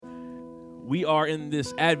we are in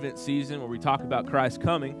this Advent season where we talk about Christ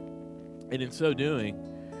coming, and in so doing,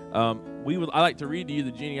 I like to read to you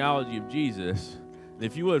the genealogy of Jesus. And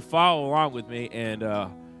if you would follow along with me and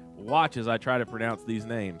watch as I try to pronounce these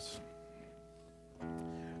names.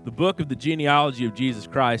 The book of the genealogy of Jesus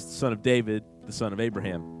Christ, the son of David, the son of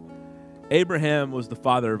Abraham. Abraham was the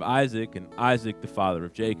father of Isaac, and Isaac the father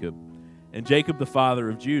of Jacob, and Jacob the father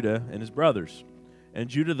of Judah and his brothers, and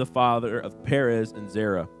Judah the father of Perez and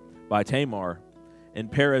Zerah by Tamar, and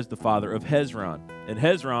Perez the father of Hezron, and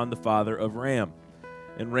Hezron the father of Ram,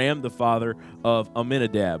 and Ram the father of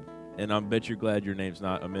Amminadab. And I bet you're glad your name's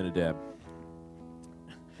not Amminadab.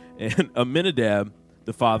 And Amminadab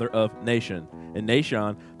the father of Nahshon, and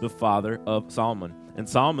Nahshon the father of Solomon, and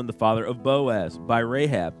Solomon the father of Boaz by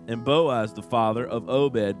Rahab, and Boaz the father of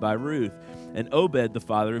Obed by Ruth, and Obed the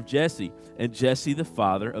father of Jesse, and Jesse the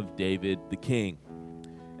father of David the king.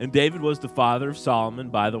 And David was the father of Solomon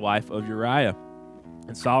by the wife of Uriah,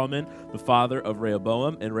 and Solomon the father of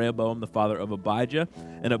Rehoboam, and Rehoboam the father of Abijah,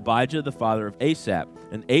 and Abijah the father of Asaph,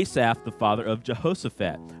 and Asaph the father of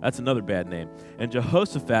Jehoshaphat. That's another bad name. And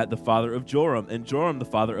Jehoshaphat the father of Joram, and Joram the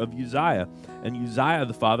father of Uzziah, and Uzziah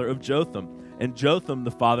the father of Jotham, and Jotham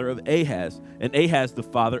the father of Ahaz, and Ahaz the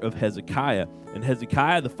father of Hezekiah, and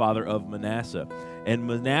Hezekiah the father of Manasseh, and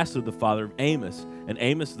Manasseh the father of Amos, and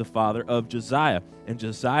Amos the father of Josiah, and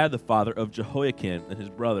Josiah the father of Jehoiakim and his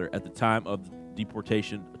brother at the time of the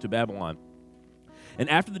deportation to Babylon. And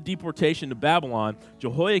after the deportation to Babylon,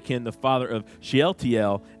 Jehoiakim the father of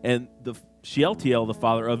Shealtiel, and Shealtiel the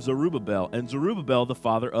father of Zerubbabel, and Zerubbabel the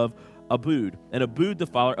father of Abud, and Abud the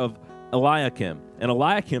father of Eliakim, and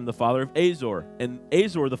Eliakim the father of Azor, and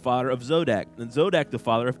Azor the father of Zodak, and Zodak the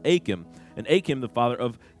father of Achim, and Achim the father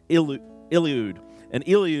of Eliud, and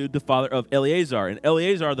Eliud the father of Eleazar, and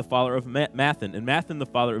Eleazar the father of Mathan, and Mathan the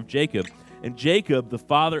father of Jacob, and Jacob the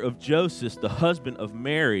father of Joseph, the husband of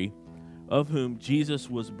Mary, of whom Jesus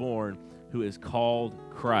was born, who is called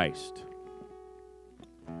Christ.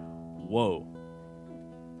 Whoa.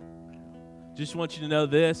 Just want you to know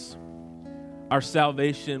this. Our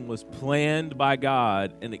salvation was planned by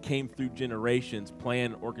God, and it came through generations,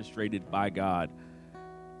 planned, orchestrated by God.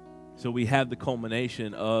 So we have the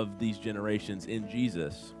culmination of these generations in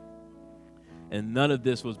Jesus. And none of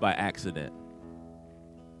this was by accident.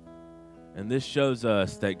 And this shows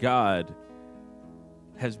us that God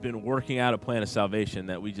has been working out a plan of salvation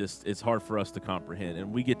that it's hard for us to comprehend.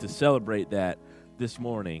 And we get to celebrate that this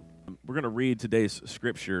morning. We're going to read today's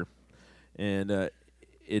scripture, and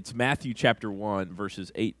it's Matthew chapter 1,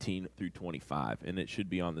 verses 18 through 25. And it should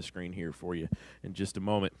be on the screen here for you in just a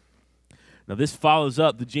moment. Now, this follows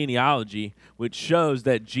up the genealogy, which shows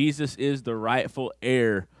that Jesus is the rightful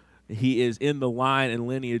heir. He is in the line and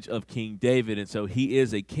lineage of King David, and so he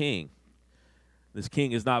is a king. This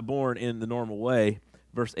king is not born in the normal way.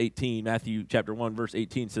 Verse 18, Matthew chapter 1, verse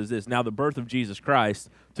 18 says this, "Now the birth of Jesus Christ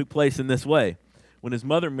took place in this way. When his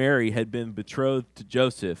mother Mary had been betrothed to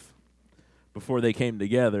Joseph, before they came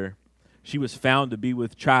together, she was found to be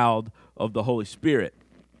with child of the Holy Spirit."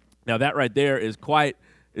 Now that right there is quite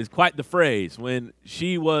the phrase. When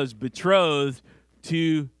she was betrothed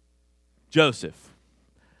to Joseph.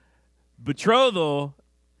 Betrothal,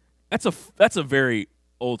 that's a very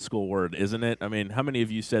old school word, isn't it? I mean, how many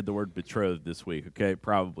of you said the word betrothed this week? Okay,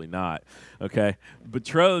 probably not. Okay,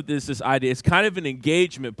 betrothed is this idea. It's kind of an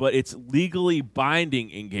engagement, but it's legally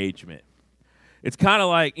binding engagement. It's kind of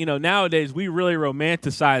like, nowadays we really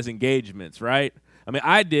romanticize engagements, right? I mean,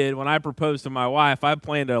 I did when I proposed to my wife. I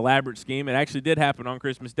planned an elaborate scheme. It actually did happen on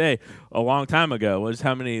Christmas Day a long time ago. Was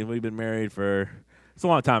how many we've been married for? It's a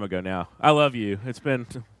long time ago now. I love you.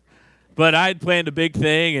 But I had planned a big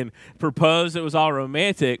thing and proposed. It was all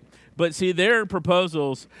romantic. But see, their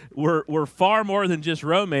proposals were far more than just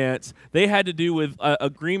romance. They had to do with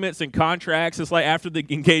agreements and contracts. It's like after the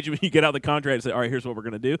engagement, you get out the contract and say, all right, here's what we're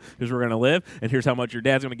going to do. Here's where we're going to live. And here's how much your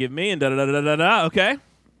dad's going to give me. And da-da-da-da-da-da. Okay?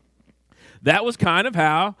 That was kind of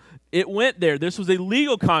how it went there. This was a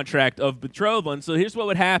legal contract of betrothal. And so here's what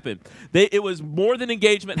would happen. It was more than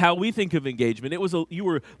engagement, how we think of engagement. You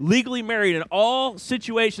were legally married in all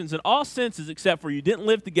situations, in all senses, except for you didn't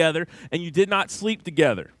live together and you did not sleep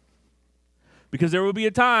together. Because there would be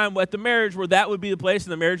a time at the marriage where that would be the place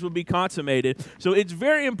and the marriage would be consummated. So it's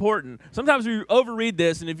very important. Sometimes we overread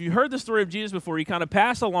this, and if you heard the story of Jesus before, you kind of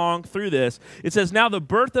pass along through this. It says, "Now the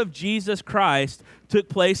birth of Jesus Christ took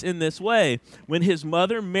place in this way. When his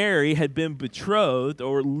mother Mary had been betrothed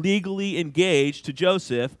or legally engaged to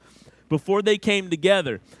Joseph, before they came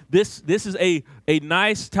together." This is a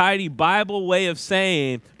nice, tidy Bible way of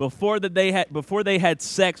saying before they had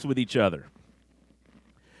sex with each other.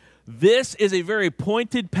 This is a very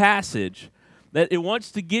pointed passage that it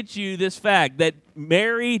wants to get you this fact that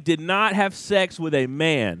Mary did not have sex with a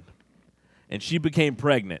man, and she became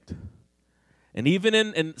pregnant. And even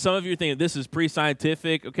and some of you are thinking this is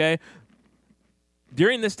pre-scientific, okay?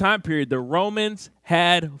 During this time period, the Romans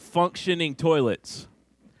had functioning toilets.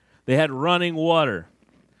 They had running water.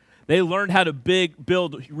 They learned how to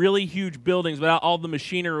build really huge buildings without all the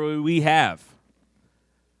machinery we have.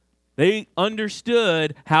 They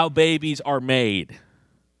understood how babies are made.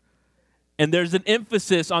 And there's an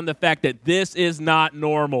emphasis on the fact that this is not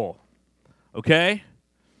normal, okay?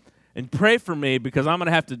 And pray for me because I'm going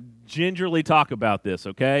to have to gingerly talk about this,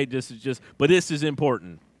 okay? But this is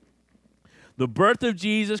important. The birth of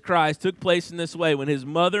Jesus Christ took place in this way when his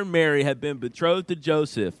mother Mary had been betrothed to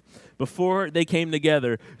Joseph. Before they came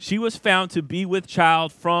together, she was found to be with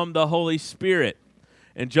child from the Holy Spirit.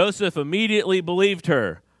 And Joseph immediately believed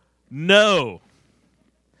her. No.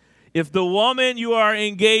 If the woman you are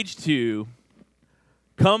engaged to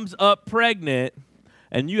comes up pregnant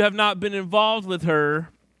and you have not been involved with her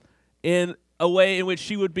in a way in which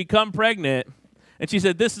she would become pregnant, and she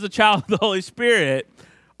said, this is a child of the Holy Spirit,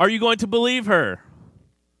 are you going to believe her?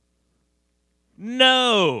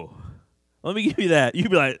 No. Let me give you that. You'd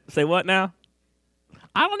be like, say what now?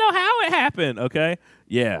 I don't know how it happened, okay?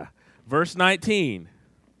 Yeah. Verse 19.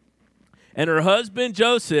 And her husband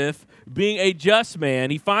Joseph, being a just man,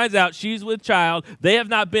 he finds out she's with child. They have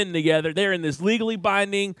not been together. They're in this legally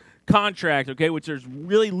binding contract, okay, which there's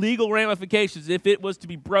really legal ramifications if it was to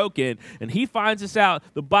be broken. And he finds this out.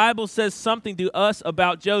 The Bible says something to us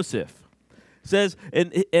about Joseph. It says,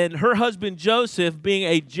 and her husband Joseph, being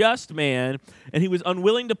a just man, and he was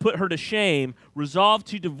unwilling to put her to shame, resolved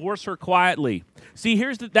to divorce her quietly. See,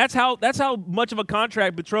 that's how much of a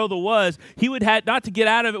contract betrothal was. He would have not to get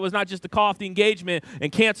out of it was not just to call off the engagement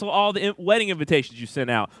and cancel all the wedding invitations you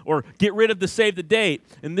sent out or get rid of the save the date.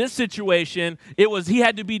 In this situation, it was he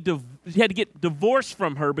had to get divorced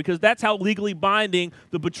from her because that's how legally binding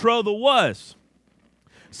the betrothal was.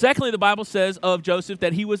 Secondly, the Bible says of Joseph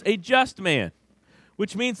that he was a just man,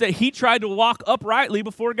 which means that he tried to walk uprightly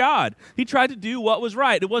before God. He tried to do what was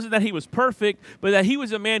right. It wasn't that he was perfect, but that he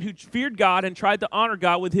was a man who feared God and tried to honor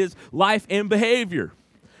God with his life and behavior.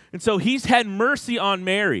 And so he's had mercy on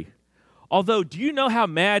Mary. Although, do you know how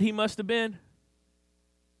mad he must have been?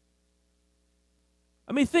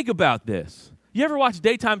 I mean, think about this. You ever watch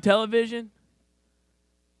daytime television?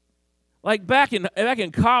 Like back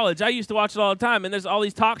in college, I used to watch it all the time, and there's all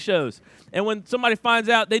these talk shows. And when somebody finds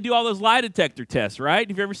out, they do all those lie detector tests, right?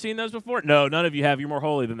 Have you ever seen those before? No, none of you have. You're more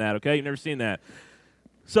holy than that, okay? You've never seen that.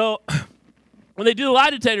 So when they do the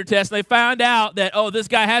lie detector test, they find out that, oh, this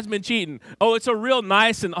guy has been cheating. Oh, it's a real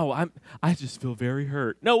nice, and I just feel very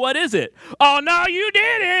hurt. No, what is it? Oh, no, you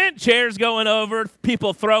didn't. Chairs going over,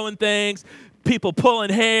 people throwing things, people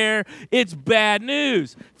pulling hair. It's bad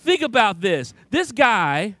news. Think about this. This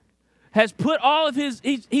guy has put all of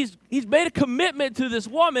he's made a commitment to this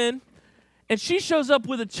woman, and she shows up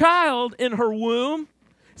with a child in her womb.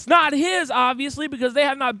 It's not his, obviously, because they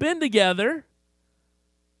have not been together.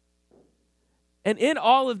 And in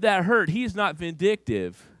all of that hurt, he's not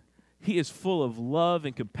vindictive. He is full of love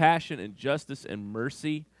and compassion and justice and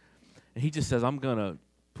mercy. And he just says, I'm going to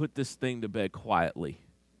put this thing to bed quietly.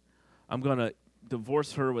 I'm going to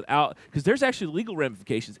divorce her without, because there's actually legal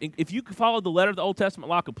ramifications. If you follow the letter of the Old Testament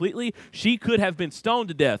law completely, she could have been stoned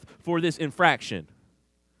to death for this infraction.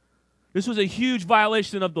 This was a huge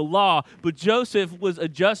violation of the law, but Joseph was a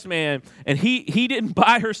just man, and he didn't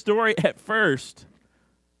buy her story at first.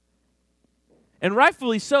 And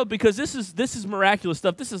rightfully so, because this is miraculous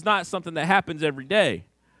stuff. This is not something that happens every day.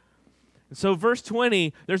 And so verse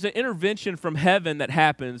 20, there's an intervention from heaven that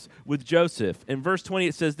happens with Joseph. In verse 20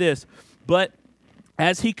 it says this, but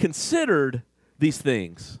as he considered these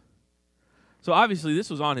things. So obviously this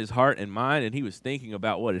was on his heart and mind, and he was thinking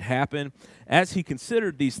about what had happened. As he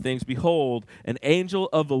considered these things, behold, an angel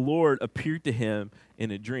of the Lord appeared to him in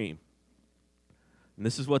a dream. And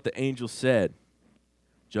this is what the angel said.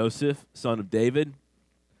 Joseph, son of David,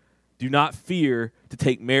 do not fear to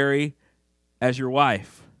take Mary as your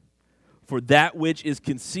wife, for that which is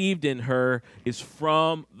conceived in her is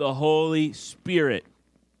from the Holy Spirit.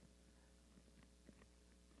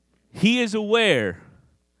 He is aware.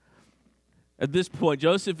 At this point,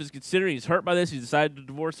 Joseph is considering, he's hurt by this, he's decided to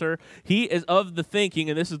divorce her. He is of the thinking,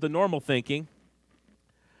 and this is the normal thinking,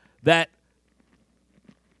 that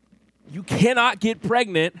you cannot get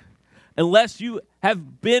pregnant unless you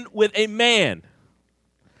have been with a man.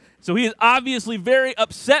 So he is obviously very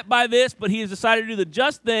upset by this, but he has decided to do the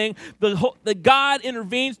just thing. The God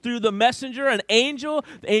intervenes through the messenger, an angel.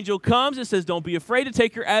 The angel comes and says, don't be afraid to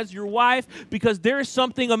take her as your wife, because there is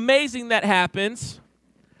something amazing that happens,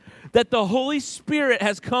 that the Holy Spirit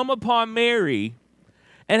has come upon Mary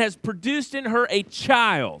and has produced in her a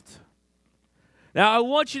child. Now, I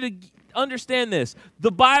want you to understand this.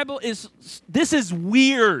 The Bible this is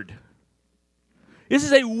weird. This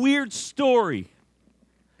is a weird story.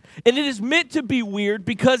 And it is meant to be weird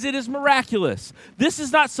because it is miraculous. This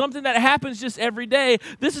is not something that happens just every day.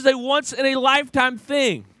 This is a once-in-a-lifetime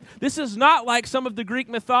thing. This is not like some of the Greek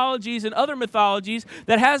mythologies and other mythologies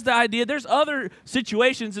that has the idea. There's other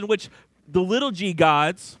situations in which the little g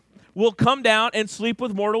gods will come down and sleep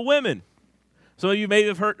with mortal women. Some of you may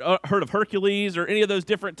have heard of Hercules or any of those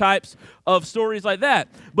different types of stories like that.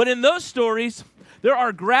 But in those stories, there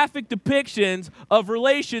are graphic depictions of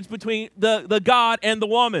relations between the god and the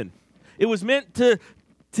woman. It was meant to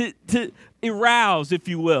arouse, if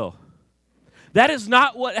you will. That is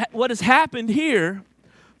not what has happened here.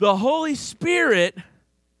 The Holy Spirit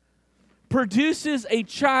produces a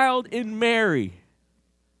child in Mary.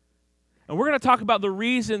 And we're going to talk about the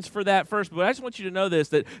reasons for that first, but I just want you to know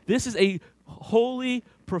that this is a holy,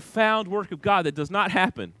 profound work of God that does not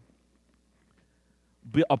happen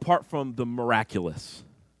apart from the miraculous.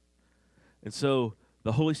 And so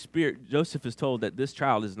the Holy Spirit, Joseph is told that this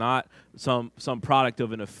child is not some product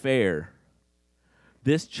of an affair.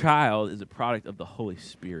 This child is a product of the Holy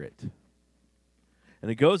Spirit. And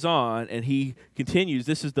it goes on, and he continues.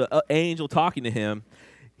 This is the angel talking to him.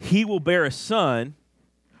 He will bear a son,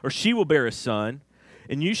 or she will bear a son,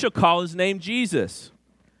 and you shall call his name Jesus.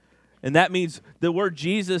 And that means the word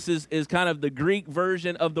Jesus is kind of the Greek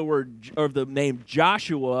version of the word or the name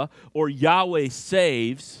Joshua, or Yahweh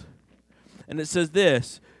saves. And it says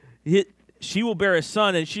this: she will bear a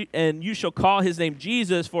son, and you shall call his name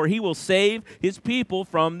Jesus, for he will save his people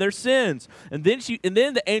from their sins. And then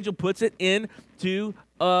the angel puts it into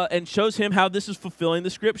and shows him how this is fulfilling the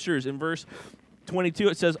scriptures. In verse 22,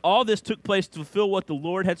 it says, all this took place to fulfill what the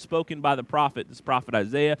Lord had spoken by the prophet, this prophet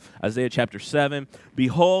Isaiah chapter 7.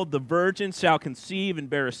 Behold, the virgin shall conceive and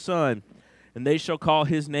bear a son, and they shall call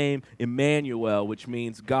his name Emmanuel, which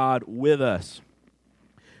means God with us.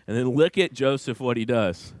 And then look at Joseph, what he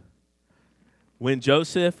does. When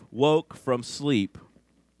Joseph woke from sleep,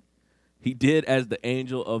 he did as the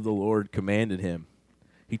angel of the Lord commanded him.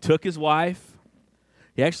 He took his wife.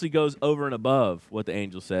 He actually goes over and above what the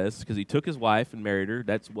angel says, because he took his wife and married her.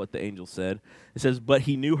 That's what the angel said. It says, but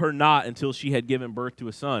he knew her not until she had given birth to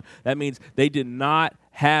a son. That means they did not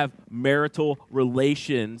have marital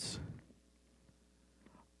relations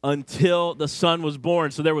until the son was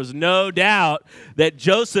born. So there was no doubt that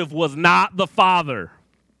Joseph was not the father.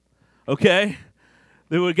 Okay?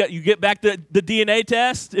 You get back the DNA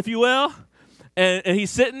test, if you will. And he's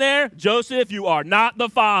sitting there, Joseph, you are not the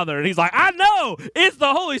father. And he's like, I know, it's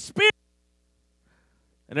the Holy Spirit.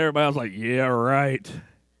 And everybody was like, yeah, right.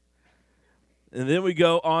 And then we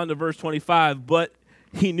go on to verse 25. But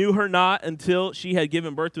he knew her not until she had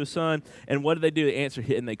given birth to a son. And what did they do? They answered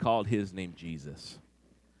him, and they called his name Jesus.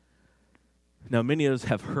 Now, many of us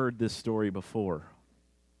have heard this story before.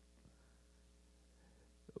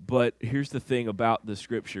 But here's the thing about the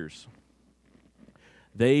scriptures.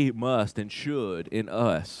 They must and should in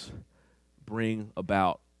us bring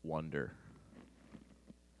about wonder.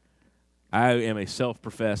 I am a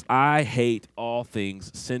self-professed, I hate all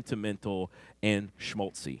things sentimental and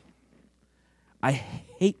schmaltzy. I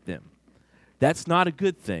hate them. That's not a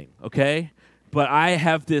good thing, okay? But I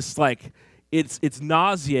have this, it's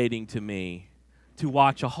nauseating to me to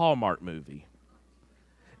watch a Hallmark movie.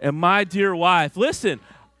 And my dear wife, listen,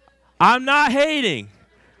 I'm not hating.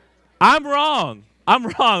 I'm wrong,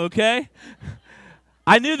 okay?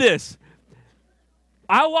 I knew this.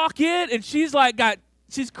 I walk in, and she's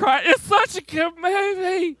crying. It's such a good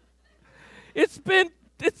movie. It's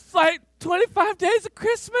like 25 days of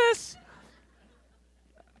Christmas.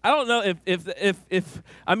 I don't know if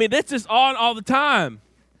I mean, it's just on all the time.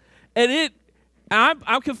 And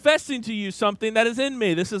I'm confessing to you something that is in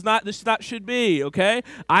me. This should be, okay?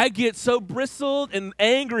 I get so bristled and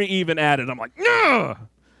angry even at it. I'm like, no.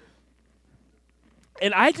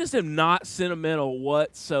 And I just am not sentimental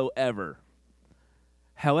whatsoever.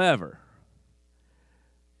 However,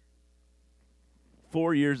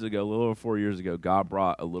 4 years ago, a little over 4 years ago, God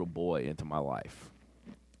brought a little boy into my life.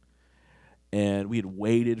 And we had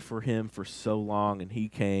waited for him for so long, and he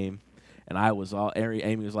came, and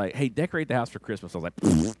Amy was like, hey, decorate the house for Christmas. I was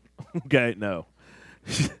like, okay, no.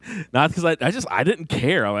 Not because I didn't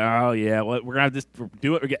care. I'm like, oh yeah, we're gonna have this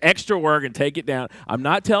do it, get extra work and take it down. I'm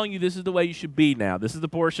not telling you this is the way you should be now. This is the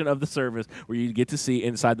portion of the service where you get to see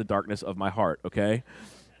inside the darkness of my heart. Okay,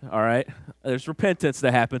 all right. There's repentance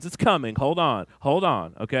that happens. It's coming. Hold on.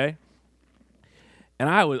 Okay.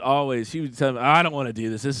 And she would tell me, I don't want to do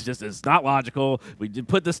this. It's not logical. We did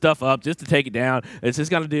put this stuff up just to take it down. It's just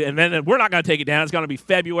going to do, and then we're not going to take it down. It's going to be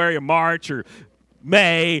February or March or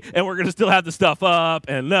May, and we're going to still have the stuff up.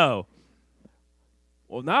 And no.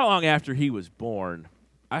 Well, not long after he was born,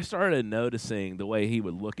 I started noticing the way he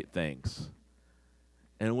would look at things.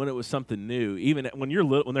 And when it was something new, even when they're a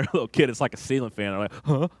little kid, it's like a ceiling fan. I'm like,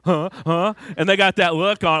 huh? And they got that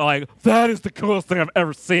look on, like, that is the coolest thing I've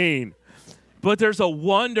ever seen. But there's a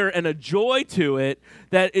wonder and a joy to it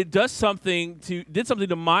that it did something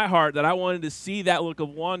to my heart that I wanted to see that look of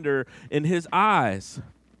wonder in his eyes.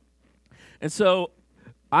 And so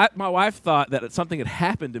my wife thought that something had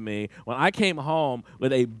happened to me when I came home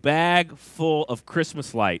with a bag full of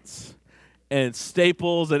Christmas lights and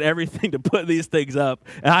staples and everything to put these things up.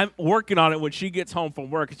 And I'm working on it when she gets home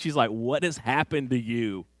from work, and she's like, what has happened to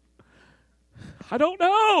you? I don't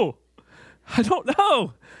know.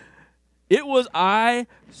 I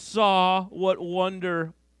saw what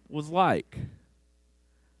wonder was like.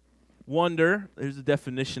 Wonder, there's a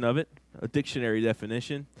definition of it, a dictionary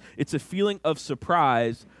definition. It's a feeling of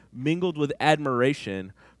surprise mingled with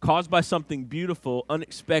admiration caused by something beautiful,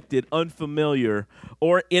 unexpected, unfamiliar,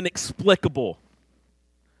 or inexplicable.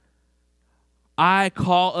 I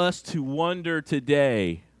call us to wonder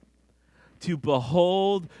today, to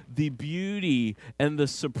behold the beauty and the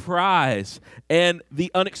surprise and the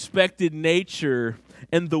unexpected nature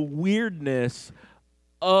and the weirdness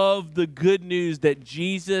of the good news that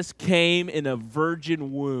Jesus came in a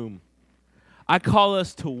virgin womb. I call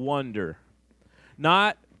us to wonder,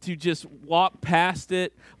 not to just walk past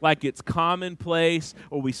it like it's commonplace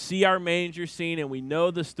or we see our manger scene and we know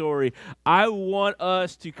the story. I want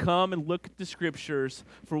us to come and look at the scriptures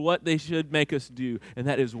for what they should make us do, and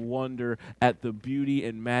that is wonder at the beauty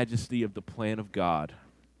and majesty of the plan of God.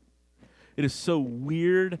 It is so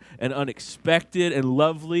weird and unexpected and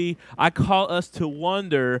lovely. I call us to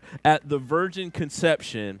wonder at the virgin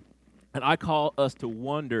conception. And I call us to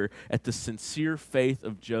wonder at the sincere faith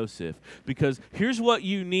of Joseph. Because here's what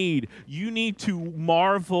you need. You need to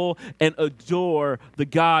marvel and adore the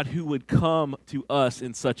God who would come to us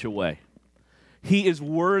in such a way. He is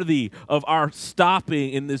worthy of our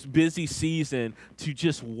stopping in this busy season to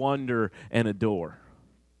just wonder and adore.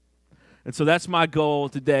 And so that's my goal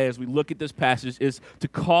today as we look at this passage, is to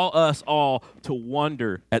call us all to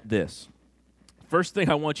wonder at this. First thing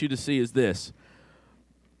I want you to see is this.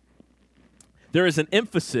 There is an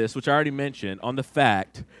emphasis, which I already mentioned, on the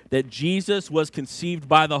fact that Jesus was conceived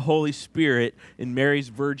by the Holy Spirit in Mary's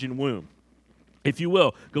virgin womb. If you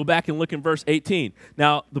will, go back and look in verse 18.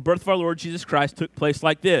 Now, the birth of our Lord Jesus Christ took place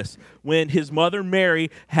like this. When his mother Mary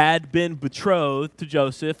had been betrothed to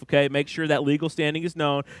Joseph, okay, make sure that legal standing is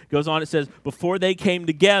known. It goes on, it says, before they came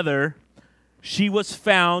together, she was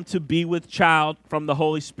found to be with child from the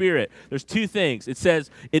Holy Spirit. There's two things. It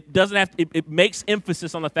says it makes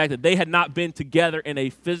emphasis on the fact that they had not been together in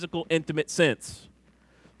a physical, intimate sense.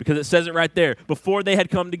 Because it says it right there. Before they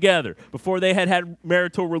had come together, before they had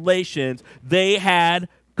marital relations, before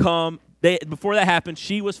that happened,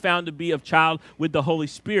 she was found to be of child with the Holy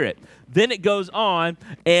Spirit. Then it goes on,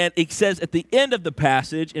 and it says at the end of the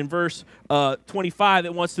passage, in verse 25,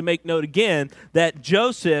 it wants to make note again, that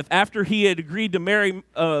Joseph, after he had agreed to marry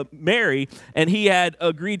Mary, and he had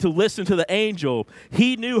agreed to listen to the angel,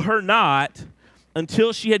 he knew her not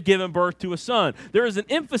until she had given birth to a son. There is an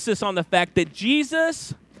emphasis on the fact that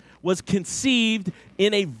Jesus was conceived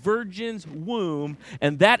in a virgin's womb,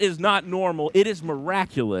 and that is not normal. It is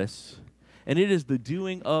miraculous. And it is the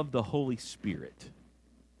doing of the Holy Spirit.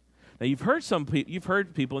 Now, you've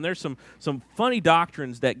heard people, and there's some funny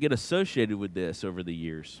doctrines that get associated with this over the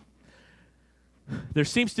years. There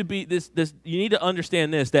seems to be this. You need to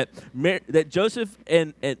understand this, that Joseph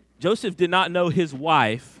and Joseph did not know his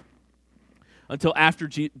wife until after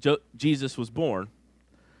Jesus was born.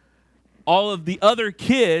 All of the other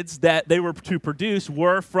kids that they were to produce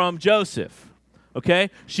were from Joseph. Okay?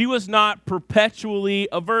 She was not perpetually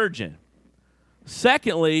a virgin.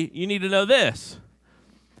 Secondly, you need to know this,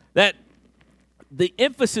 that the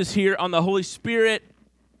emphasis here on the Holy Spirit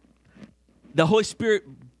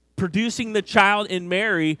producing the child in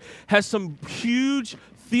Mary has some huge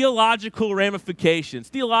theological ramifications.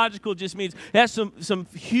 Theological just means it has some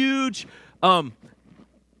huge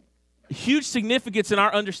significance in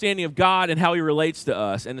our understanding of God and how he relates to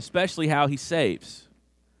us, and especially how he saves.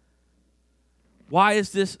 Why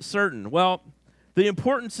is this certain? Well, the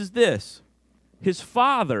importance is this. His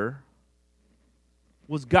father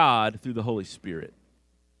was God through the Holy Spirit.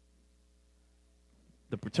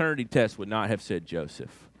 The paternity test would not have said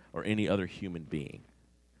Joseph or any other human being.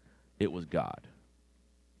 It was God.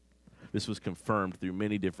 This was confirmed through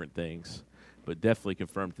many different things, but definitely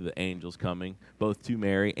confirmed through the angels coming, both to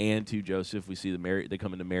Mary and to Joseph. We see they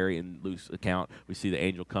come into Mary in Luke's account. We see the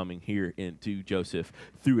angel coming here into Joseph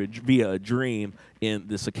via a dream in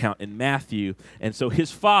this account in Matthew. And so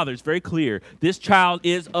his father is very clear. This child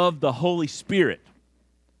is of the Holy Spirit.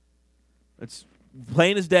 It's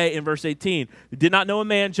plain as day in verse 18. They did not know a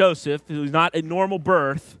man, Joseph, who was not a normal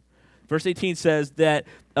birth. Verse 18 says that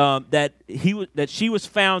she was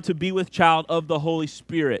found to be with child of the Holy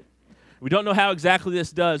Spirit. We don't know how exactly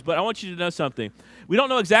this does, but I want you to know something. We don't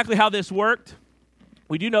know exactly how this worked.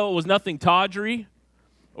 We do know it was nothing tawdry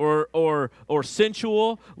or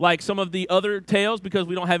sensual like some of the other tales, because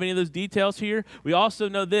we don't have any of those details here. We also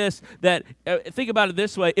know this, that think about it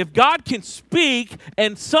this way. If God can speak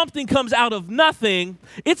and something comes out of nothing,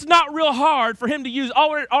 it's not real hard for him to use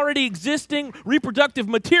already existing reproductive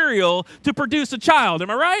material to produce a child. Am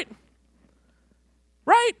I right?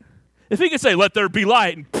 Right? If he could say, let there be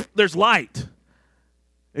light, and there's light.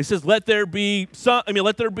 He says, let there be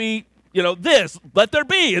let there be, this, let there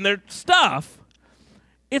be, and there's stuff.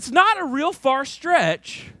 It's not a real far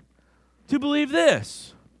stretch to believe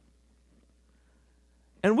this.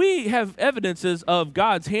 And we have evidences of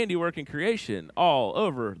God's handiwork in creation all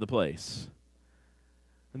over the place.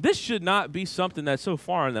 And this should not be something that's so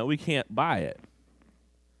foreign that we can't buy it.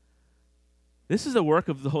 This is a work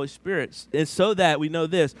of the Holy Spirit. And so that we know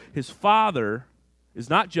this, his father is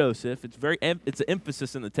not Joseph. It's an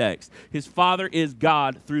emphasis in the text. His father is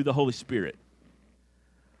God through the Holy Spirit.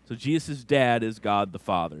 So Jesus' dad is God the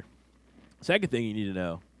Father. Second thing you need to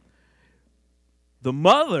know, the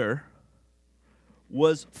mother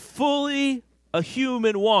was fully a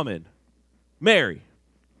human woman, Mary.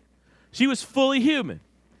 She was fully human.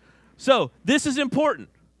 So this is important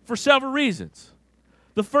for several reasons.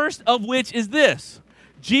 The first of which is this: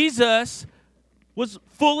 Jesus was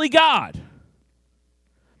fully God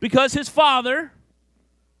because his father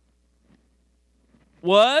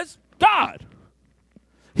was God.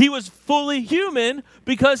 He was fully human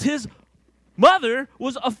because his mother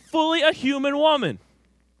was fully a human woman.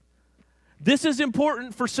 This is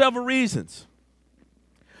important for several reasons.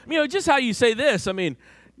 Just how you say this.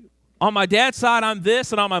 On my dad's side, I'm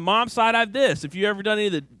this, and on my mom's side, I'm this. If you ever done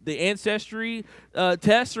any of the ancestry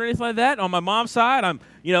tests or anything like that, on my mom's side, I'm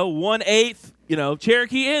 1/8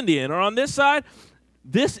 Cherokee Indian, or on this side,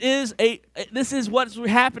 this is what's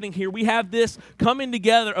happening here. We have this coming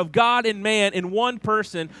together of God and man in one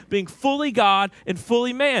person, being fully God and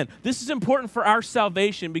fully man. This is important for our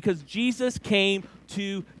salvation because Jesus came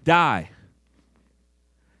to die.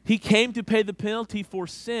 He came to pay the penalty for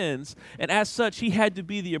sins, and as such, he had to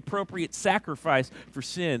be the appropriate sacrifice for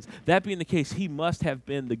sins. That being the case, he must have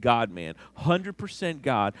been the God-man, 100%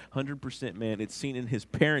 God, 100% man. It's seen in his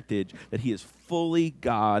parentage that he is fully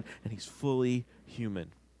God and he's fully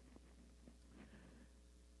human.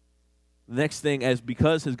 The next thing,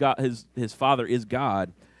 because his father is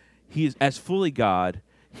God, he is as fully God,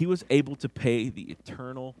 he was able to pay the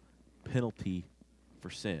eternal penalty for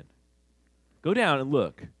sin. Go down and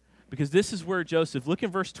look, because this is where Joseph, look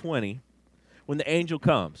in verse 20, when the angel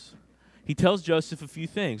comes. He tells Joseph a few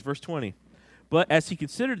things. Verse 20, but as he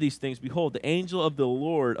considered these things, behold, the angel of the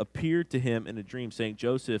Lord appeared to him in a dream, saying,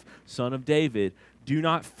 Joseph, son of David, do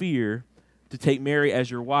not fear to take Mary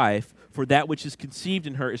as your wife, for that which is conceived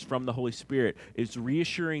in her is from the Holy Spirit. It's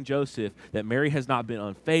reassuring Joseph that Mary has not been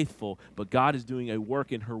unfaithful, but God is doing a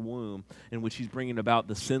work in her womb in which he's bringing about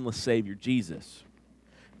the sinless Savior, Jesus.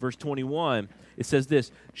 Verse 21, it says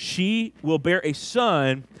this: she will bear a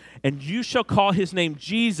son, and you shall call his name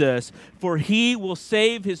Jesus, for he will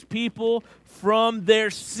save his people from their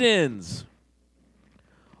sins.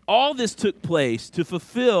 All this took place to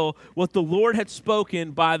fulfill what the Lord had spoken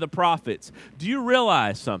by the prophets. Do you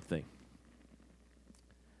realize something?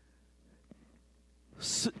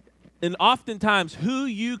 And oftentimes, who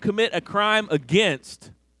you commit a crime against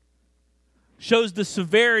shows the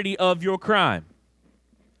severity of your crime.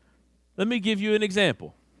 Let me give you an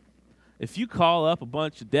example. If you call up a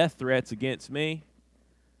bunch of death threats against me,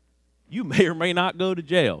 you may or may not go to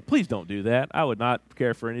jail. Please don't do that. I would not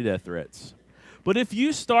care for any death threats. But if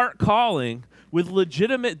you start calling with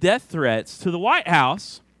legitimate death threats to the White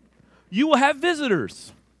House, you will have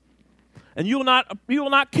visitors. And you will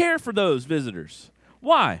not care for those visitors.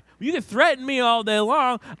 Why? You can threaten me all day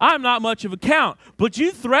long. I'm not much of a count. But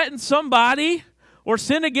you threaten somebody or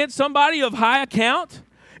sin against somebody of high account.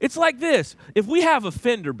 It's like this. If we have a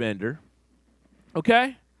fender bender,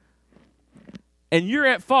 okay, and you're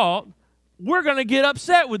at fault, we're going to get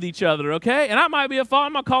upset with each other, okay? And I might be at fault.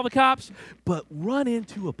 I'm going to call the cops. But run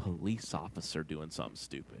into a police officer doing something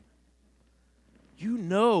stupid. You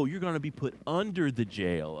know you're going to be put under the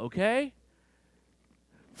jail, okay?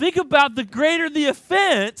 Think about the greater the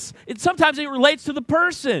offense, sometimes it relates to the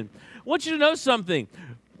person. I want you to know something.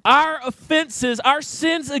 Our offenses, our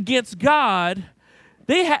sins against God,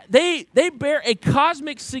 they bear a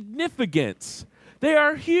cosmic significance. They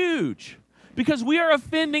are huge because we are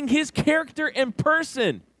offending his character and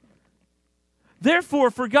person. Therefore,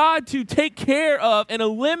 for God to take care of and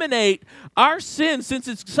eliminate our sins, since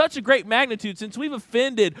it's such a great magnitude, since we've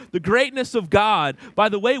offended the greatness of God by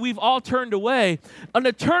the way we've all turned away, an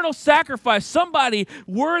eternal sacrifice, somebody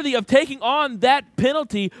worthy of taking on that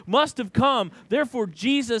penalty must have come. Therefore,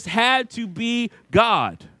 Jesus had to be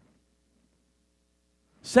God.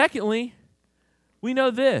 Secondly, we know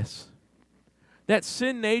this, that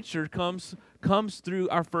sin nature comes through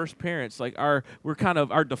our first parents, like our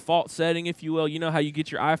default setting, if you will. You know how you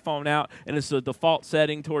get your iPhone out and it's a default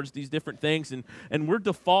setting towards these different things, and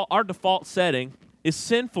our default setting is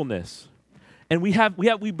sinfulness, and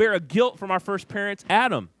we bear a guilt from our first parents,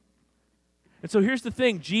 Adam. And so here's the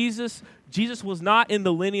thing: Jesus was not in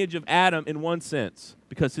the lineage of Adam in one sense,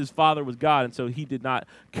 because his father was God, and so he did not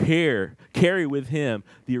carry with him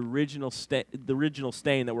the original stain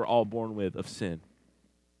that we're all born with of sin.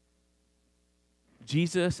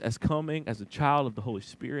 Jesus, as coming as a child of the Holy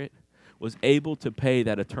Spirit, was able to pay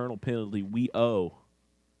that eternal penalty we owe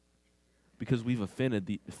because we've offended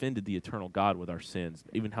the eternal God with our sins,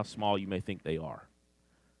 even how small you may think they are.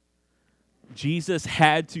 Jesus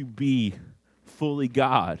had to be fully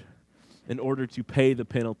God in order to pay the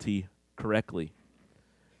penalty correctly.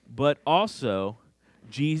 But also,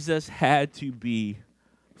 Jesus had to be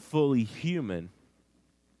fully human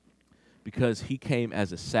because he came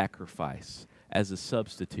as a sacrifice, as a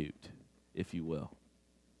substitute, if you will,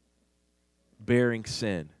 bearing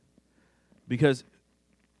sin. Because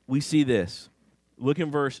we see this. Look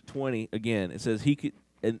in verse 20 again. It says,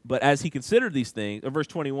 but as he considered these things, or verse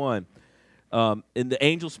 21, and the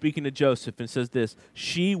angel speaking to Joseph, and says this,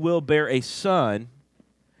 she will bear a son,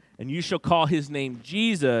 and you shall call his name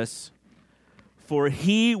Jesus, for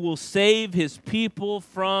he will save his people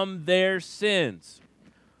from their sins.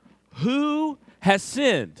 Who has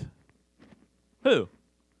sinned? Who?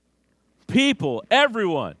 People,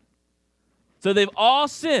 everyone. So they've all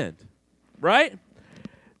sinned, right?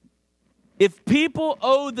 If people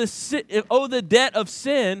owe the debt of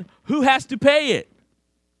sin, who has to pay it?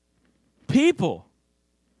 People.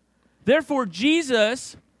 Therefore,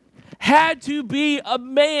 Jesus had to be a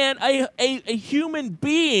man, a human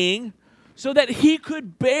being, so that he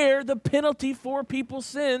could bear the penalty for people's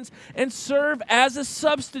sins and serve as a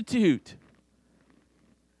substitute.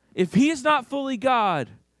 If he is not fully God,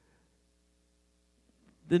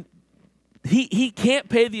 then he can't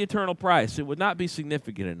pay the eternal price. It would not be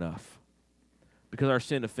significant enough because our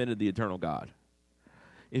sin offended the eternal God.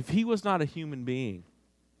 If he was not a human being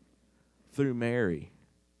through Mary,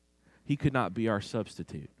 he could not be our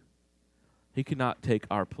substitute. He could not take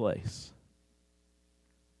our place.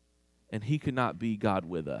 And he could not be God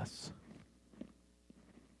with us.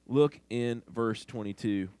 Look in verse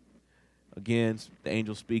 22. Again, the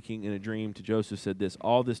angel speaking in a dream to Joseph said this,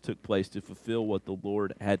 all this took place to fulfill what the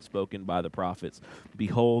Lord had spoken by the prophets.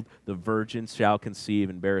 Behold, the virgin shall conceive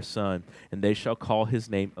and bear a son, and they shall call his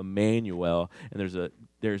name Emmanuel. And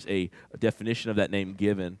there's a definition of that name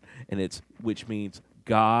given, and which means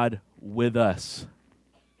God with us.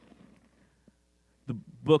 The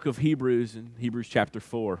book of Hebrews, in Hebrews chapter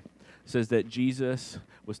 4, says that Jesus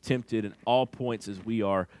was tempted in all points as we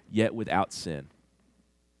are, yet without sin.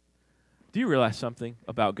 Do you realize something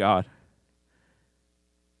about God?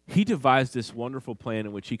 He devised this wonderful plan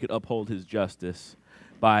in which he could uphold his justice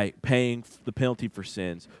by paying the penalty for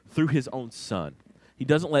sins through his own son. He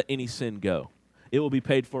doesn't let any sin go. It will be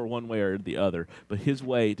paid for one way or the other. But his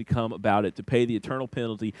way to come about it, to pay the eternal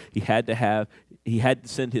penalty, he had to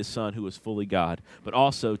send his son who was fully God, but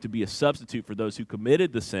also to be a substitute for those who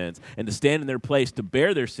committed the sins and to stand in their place to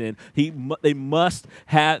bear their sin. They must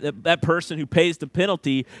have, that person who pays the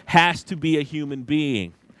penalty has to be a human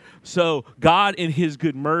being. So God, in his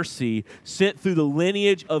good mercy, sent through the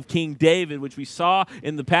lineage of King David, which we saw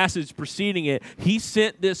in the passage preceding it, he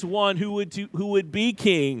sent this one who would be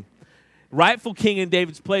king, rightful king in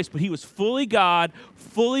David's place, but he was fully God,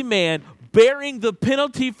 fully man, bearing the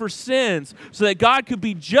penalty for sins so that God could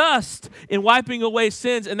be just in wiping away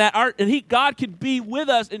sins, and that God could be with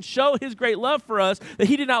us and show his great love for us, that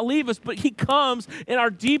he did not leave us, but he comes in our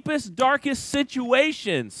deepest, darkest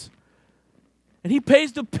situations. And he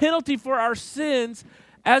pays the penalty for our sins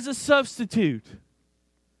as a substitute.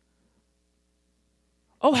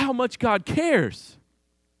 Oh, how much God cares.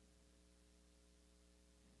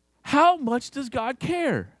 How much does God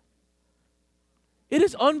care? It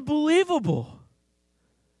is unbelievable.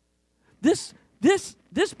 This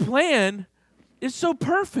plan is so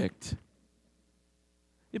perfect.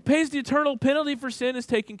 It pays the eternal penalty for sin is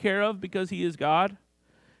taken care of because he is God,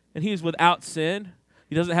 and he is without sin.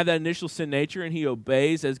 He doesn't have that initial sin nature, and he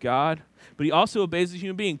obeys as God, but he also obeys as a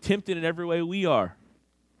human being, tempted in every way we are,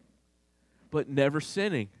 but never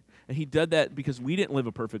sinning. And he did that because we didn't live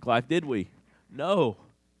a perfect life, did we? No.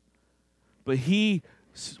 But he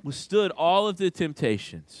withstood all of the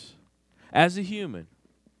temptations as a human,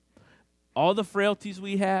 all the frailties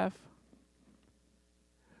we have.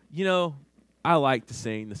 You know, I like to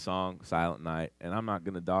sing the song Silent Night, and I'm not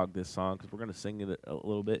going to dog this song because we're going to sing it a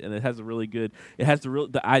little bit, and it has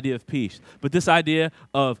the idea of peace. But this idea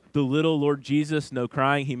of the little Lord Jesus, no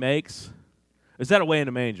crying he makes, is that Away in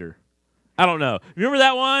a Manger? I don't know. Remember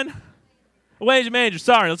that one? Away in a Manger.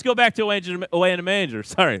 Sorry, let's go back to Away in a Manger.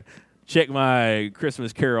 Sorry. Check my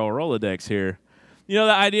Christmas Carol Rolodex here. You know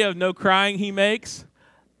the idea of no crying he makes?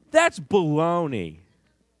 That's baloney.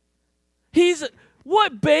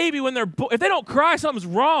 What baby when if they don't cry, something's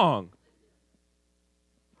wrong.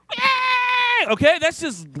 Okay, that's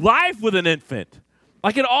just life with an infant.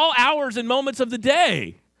 Like at all hours and moments of the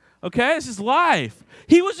day. Okay, this is life.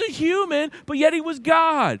 He was a human, but yet he was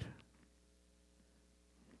God.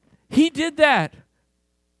 He did that.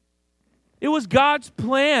 It was God's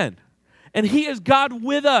plan. And he is God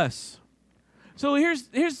with us. So here's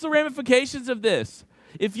the ramifications of this.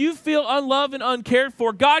 If you feel unloved and uncared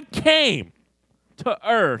for, God came to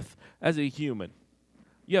earth as a human.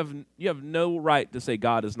 You have no right to say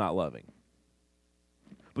God is not loving.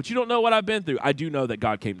 But you don't know what I've been through. I do know that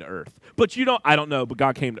God came to earth. But I don't know, but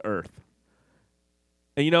God came to earth.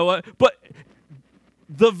 And you know what? But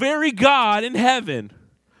the very God in heaven,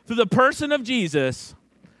 through the person of Jesus,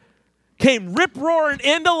 came rip-roaring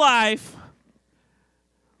into life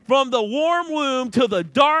from the warm womb to the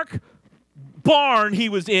dark barn he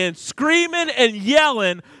was in, screaming and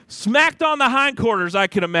yelling, smacked on the hindquarters, I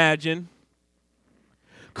can imagine,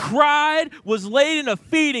 cried, was laid in a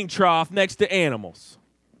feeding trough next to animals.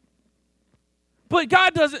 But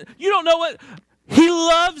God you don't know what? He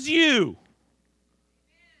loves you.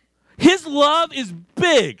 His love is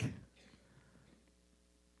big.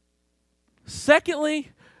 Secondly,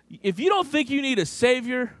 if you don't think you need a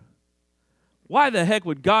Savior, why the heck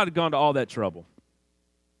would God have gone to all that trouble?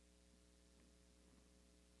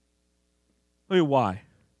 I mean, why?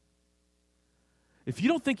 If you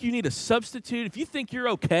don't think you need a substitute, if you think you're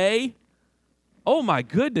okay, oh my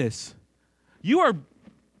goodness. You are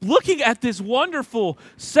looking at this wonderful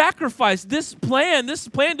sacrifice, this plan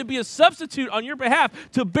to be a substitute on your behalf,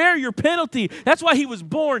 to bear your penalty. That's why he was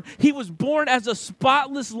born. He was born as a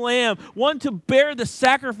spotless lamb, one to bear the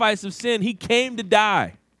sacrifice of sin. He came to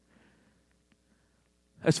die.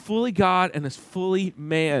 As fully God and as fully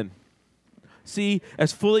man. See,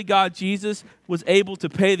 as fully God, Jesus was able to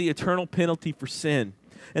pay the eternal penalty for sin.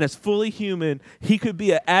 And as fully human, he could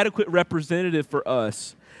be an adequate representative for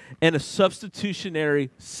us and a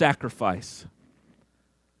substitutionary sacrifice.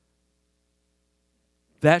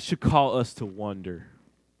 That should call us to wonder.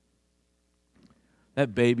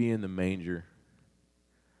 That baby in the manger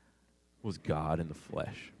was God in the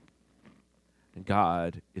flesh. And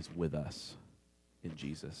God is with us in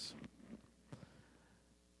Jesus.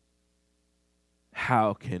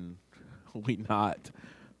 How can we not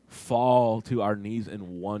fall to our knees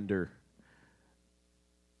and wonder?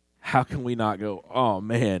 How can we not go, oh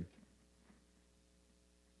man,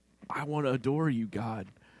 I want to adore you, God,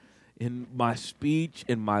 in my speech,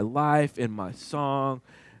 in my life, in my song,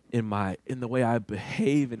 in the way I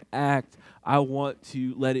behave and act. I want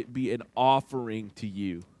to let it be an offering to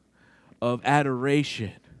you of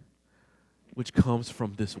adoration, which comes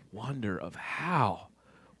from this wonder of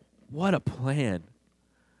what a plan.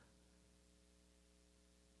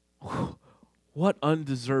 What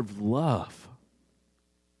undeserved love.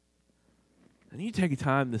 And you take a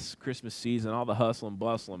time this Christmas season, all the hustle and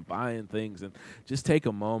bustle and buying things, and just take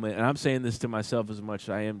a moment, and I'm saying this to myself as much as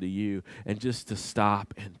I am to you, and just to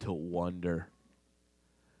stop and to wonder.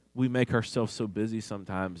 We make ourselves so busy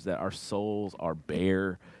sometimes that our souls are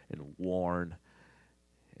bare and worn.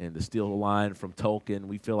 And to steal a line from Tolkien,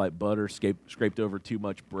 we feel like butter scraped over too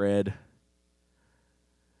much bread.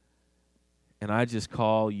 And I just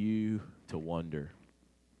call you to wonder,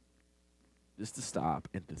 just to stop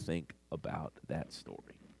and to think about that story.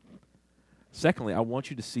 Secondly, I want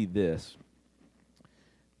you to see this.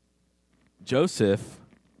 Joseph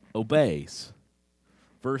obeys.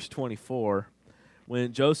 Verse 24,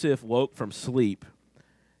 when Joseph woke from sleep,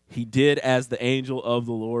 he did as the angel of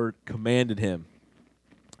the Lord commanded him.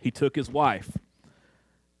 He took his wife,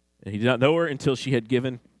 and he did not know her until she had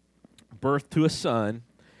given birth to a son,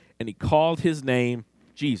 and he called his name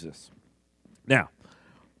Jesus. Now,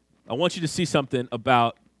 I want you to see something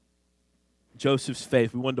about Joseph's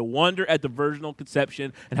faith. We wanted to wonder at the virginal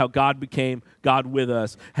conception and how God became God with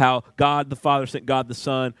us, how God the Father sent God the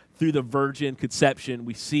Son through the virgin conception.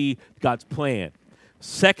 We see God's plan.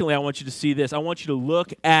 Secondly, I want you to see this. I want you to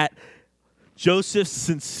look at Joseph's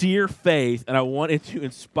sincere faith, and I want it to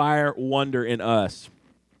inspire wonder in us.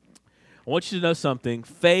 I want you to know something.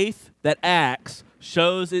 Faith that acts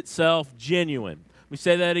shows itself genuine. Let me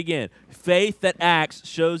say that again. Faith that acts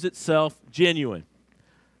shows itself genuine.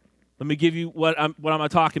 Let me give you what am I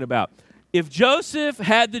talking about. If Joseph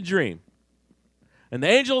had the dream, and the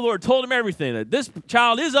angel of the Lord told him everything, that this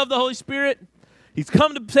child is of the Holy Spirit, he's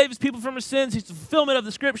come to save his people from his sins, he's the fulfillment of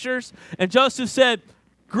the Scriptures, and Joseph said,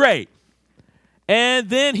 great. And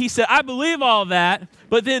then he said, I believe all that,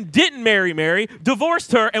 but then didn't marry Mary,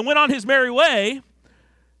 divorced her, and went on his merry way.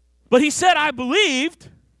 But he said, I believed.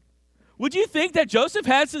 Would you think that Joseph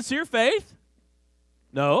had sincere faith?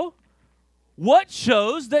 No. What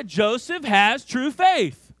shows that Joseph has true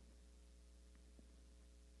faith?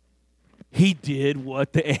 He did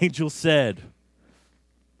what the angel said.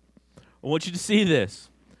 I want you to see this.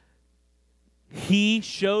 He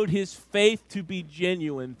showed his faith to be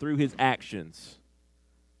genuine through his actions.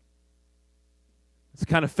 It's the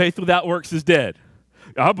kind of faith without works is dead.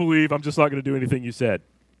 I believe, I'm just not going to do anything you said.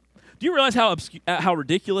 Do you realize how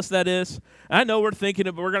ridiculous that is? I know we're thinking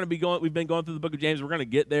of, we've been going through the book of James, we're going to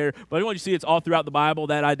get there, but I want you to see it's all throughout the Bible,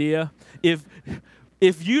 that idea.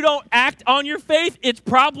 If you don't act on your faith, it's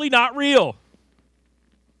probably not real.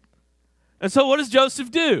 And so what does Joseph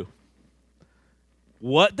do?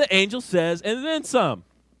 What the angel says, and then some.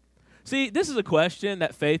 See, this is a question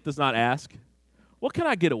that faith does not ask. What can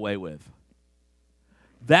I get away with?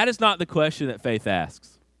 That is not the question that faith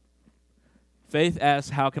asks. Faith asks,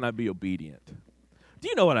 how can I be obedient? Do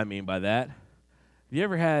you know what I mean by that?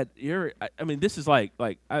 This is like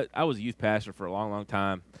I was a youth pastor for a long, long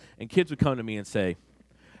time, and kids would come to me and say,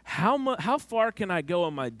 how far can I go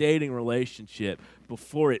in my dating relationship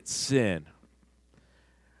before it's sin?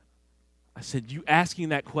 I said, you asking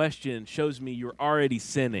that question shows me you're already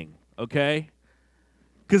sinning, okay?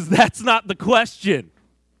 Because that's not the question.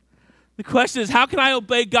 The question is, how can I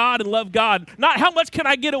obey God and love God? Not how much can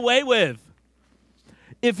I get away with?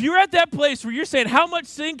 If you're at that place where you're saying, how much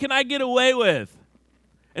sin can I get away with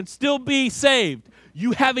and still be saved,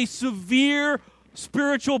 you have a severe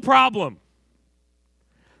spiritual problem.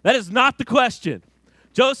 That is not the question.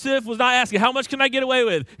 Joseph was not asking, how much can I get away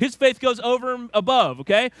with? His faith goes over and above,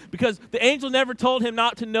 okay? Because the angel never told him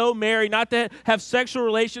not to know Mary, not to have sexual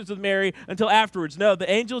relations with Mary until afterwards. No,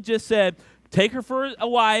 the angel just said, take her for a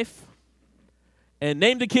wife and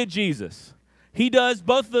name the kid Jesus. He does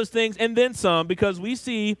both of those things and then some, because we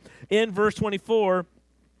see in verse 24,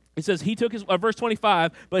 it says he took his, verse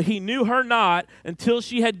 25, but he knew her not until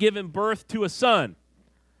she had given birth to a son.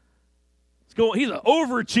 He's an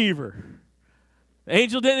overachiever. The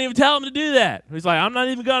angel didn't even tell him to do that. He's like, I'm not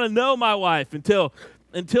even going to know my wife until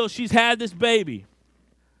she's had this baby.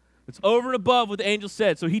 It's over and above what the angel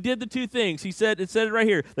said. So he did the two things. It said it right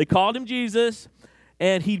here. They called him Jesus,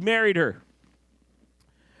 and he married her.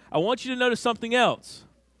 I want you to notice something else.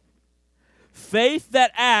 Faith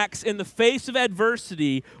that acts in the face of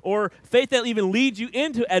adversity, or faith that even leads you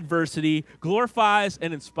into adversity, glorifies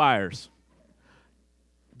and inspires.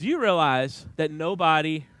 Do you realize that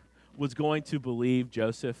nobody was going to believe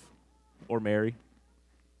Joseph or Mary?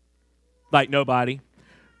 Like nobody.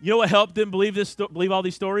 You know what helped them believe all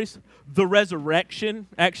these stories? The resurrection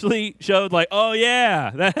actually showed like, oh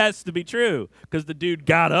yeah, that has to be true, because the dude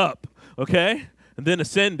got up, okay, and then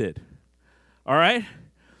ascended. All right?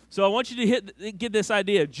 So I want you to get this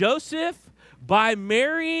idea. Joseph, by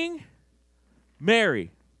marrying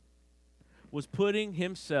Mary, was putting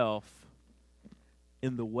himself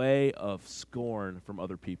in the way of scorn from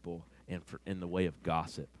other people and in the way of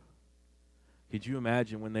gossip. Could you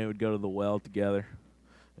imagine when they would go to the well together?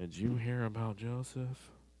 Did you hear about Joseph?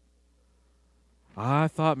 I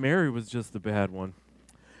thought Mary was just the bad one.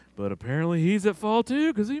 But apparently he's at fault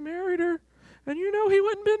too, because he married her. And you know he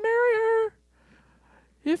wouldn't have marry her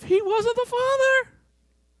if he wasn't the father.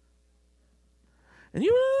 And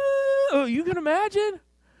Oh, you can imagine?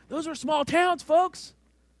 Those were small towns, folks.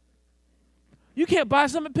 You can't buy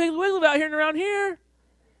something at Piggly Wiggly out here and around here.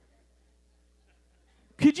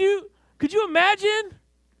 Could you imagine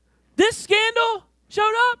this scandal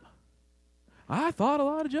showed up? I thought a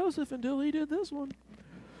lot of Joseph until he did this one.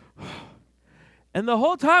 And the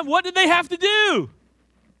whole time, what did they have to do?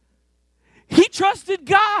 He trusted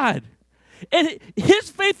God. And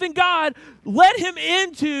his faith in God led him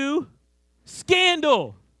into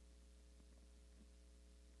scandal.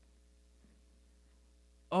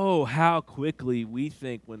 Oh, how quickly we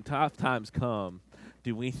think when tough times come,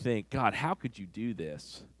 do we think, God, how could you do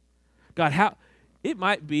this? God, how? It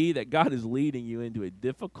might be that God is leading you into a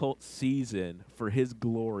difficult season for his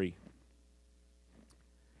glory.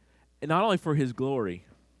 And not only for his glory,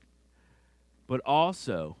 but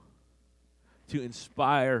also to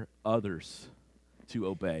inspire others to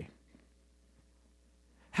obey.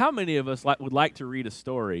 How many of us would like to read a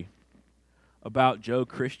story about Joe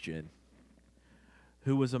Christian,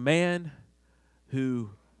 who was a man who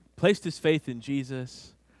placed his faith in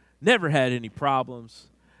Jesus, never had any problems,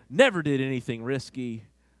 never did anything risky,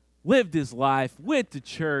 lived his life, went to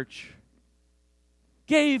church,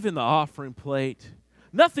 gave in the offering plate,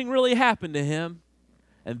 nothing really happened to him,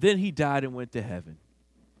 and then he died and went to heaven?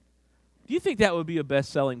 Do you think that would be a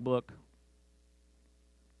best-selling book?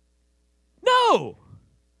 No!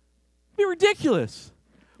 It'd be ridiculous.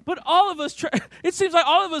 But all of us, it seems like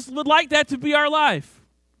all of us would like that to be our life.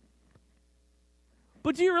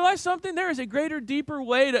 But do you realize something? There is a greater, deeper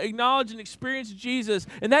way to acknowledge and experience Jesus,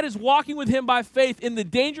 and that is walking with him by faith in the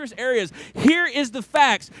dangerous areas. Here is the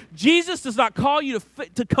facts. Jesus does not call you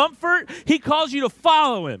to comfort. He calls you to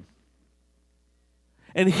follow him.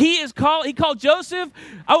 And he called Joseph,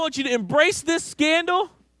 I want you to embrace this scandal.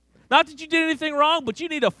 Not that you did anything wrong, but you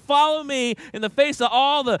need to follow me in the face of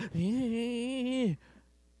all the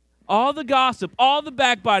gossip, all the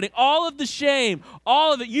backbiting, all of the shame,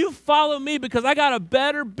 all of it. You follow me because I got a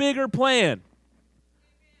better, bigger plan.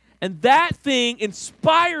 And that thing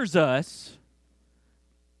inspires us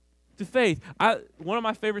to faith. One of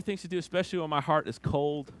my favorite things to do, especially when my heart is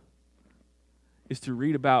cold, is to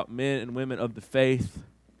read about men and women of the faith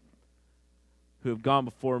who have gone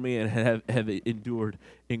before me and have endured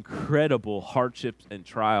incredible hardships and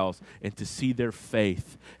trials, and to see their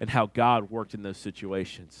faith and how God worked in those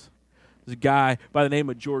situations. There's a guy by the name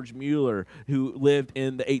of George Mueller who lived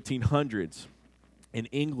in the 1800s in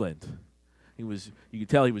England. You could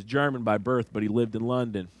tell he was German by birth, but he lived in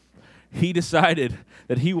London. He decided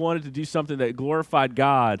that he wanted to do something that glorified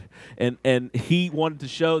God, and he wanted to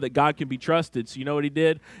show that God can be trusted. So you know what he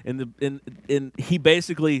did? And he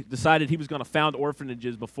basically decided he was going to found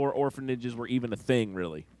orphanages before orphanages were even a thing,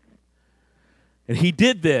 really. And he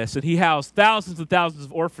did this, and he housed thousands and thousands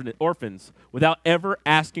of orphans without ever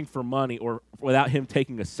asking for money or without him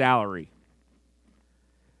taking a salary.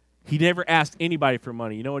 He never asked anybody for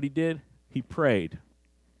money. You know what he did? He prayed.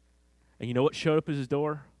 And you know what showed up at his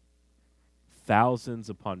door? Thousands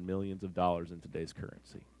upon millions of dollars in today's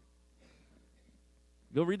currency.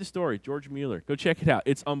 Go read the story, George Mueller. Go check it out.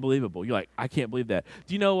 It's unbelievable. You're like, I can't believe that.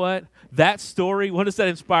 Do you know what? That story, what does that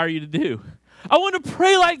inspire you to do? I want to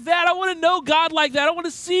pray like that. I want to know God like that. I want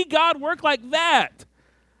to see God work like that.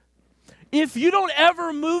 If you don't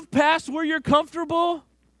ever move past where you're comfortable,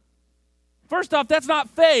 first off, that's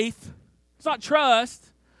not faith. It's not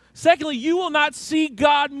trust. Secondly, you will not see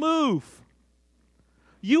God move.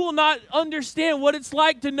 You will not understand what it's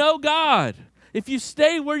like to know God if you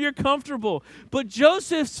stay where you're comfortable. But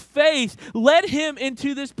Joseph's faith led him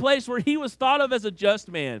into this place where he was thought of as a just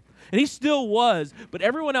man. And he still was, but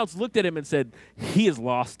everyone else looked at him and said, he has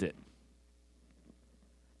lost it.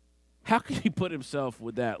 How could he put himself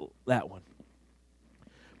with that one?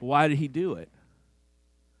 But why did he do it?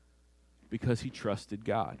 Because he trusted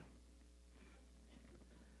God.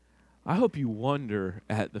 I hope you wonder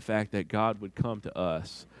at the fact that God would come to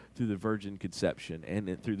us through the virgin conception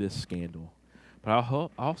and through this scandal. But I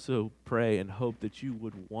also pray and hope that you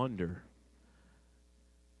would wonder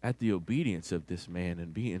at the obedience of this man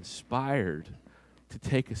and be inspired to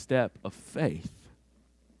take a step of faith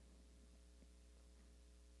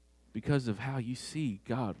because of how you see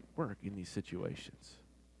God work in these situations.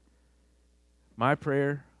 My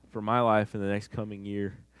prayer for my life in the next coming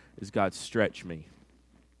year is God stretch me.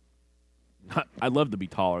 I'd love to be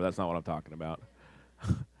taller. That's not what I'm talking about.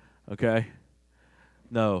 Okay?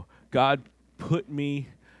 No. God, put me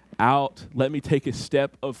out. Let me take a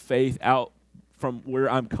step of faith out from where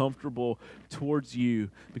I'm comfortable towards you,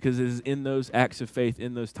 because it is in those acts of faith,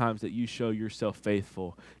 in those times, that you show yourself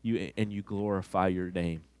faithful and you glorify your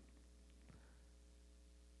name.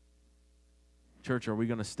 Church, are we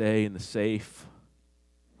going to stay in the safe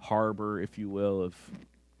harbor, if you will, of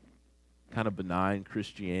kind of benign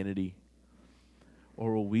Christianity?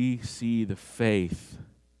 Or will we see the faith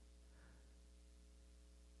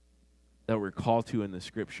that we're called to in the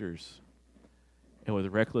Scriptures and with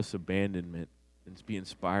reckless abandonment and be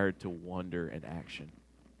inspired to wonder and action?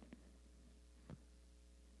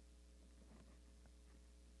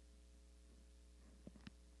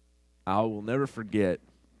 I will never forget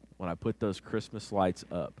when I put those Christmas lights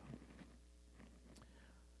up.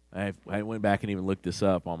 I went back and even looked this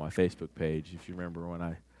up on my Facebook page. If you remember when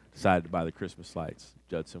I decided to buy the Christmas lights,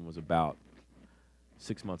 Judson was about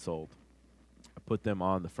 6 months old. I put them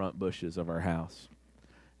on the front bushes of our house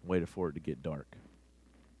and waited for it to get dark.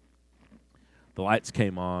 The lights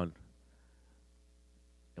came on,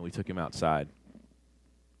 and we took him outside.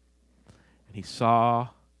 And he saw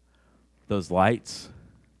those lights,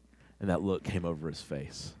 and that look came over his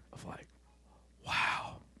face of like,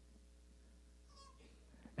 wow.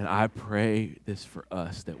 And I pray this for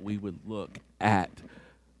us, that we would look at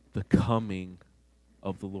the coming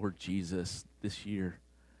of the Lord Jesus this year,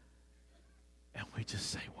 and we just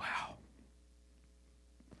say, wow.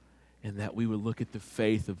 And that we would look at the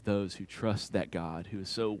faith of those who trust that God who is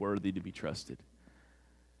so worthy to be trusted.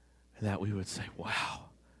 And that we would say, wow,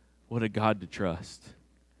 what a God to trust.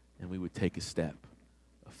 And we would take a step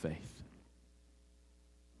of faith.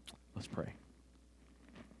 Let's pray.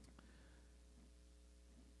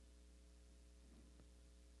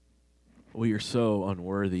 We are so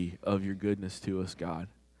unworthy of your goodness to us, God.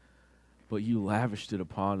 But you lavished it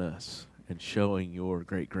upon us in showing your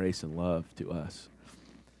great grace and love to us.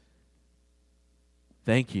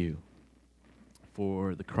 Thank you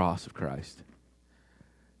for the cross of Christ.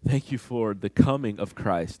 Thank you for the coming of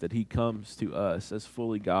Christ, that he comes to us as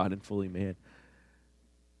fully God and fully man.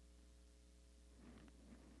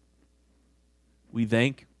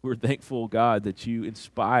 We're thankful, God, that you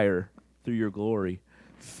inspire through your glory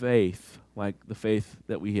faith, like the faith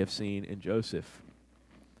that we have seen in Joseph.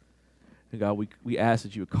 And God, we ask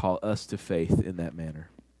that you would call us to faith in that manner.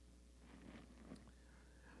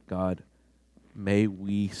 God, may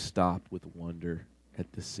we stop with wonder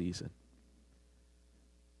at this season.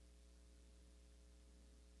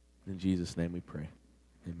 In Jesus' name we pray.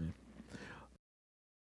 Amen.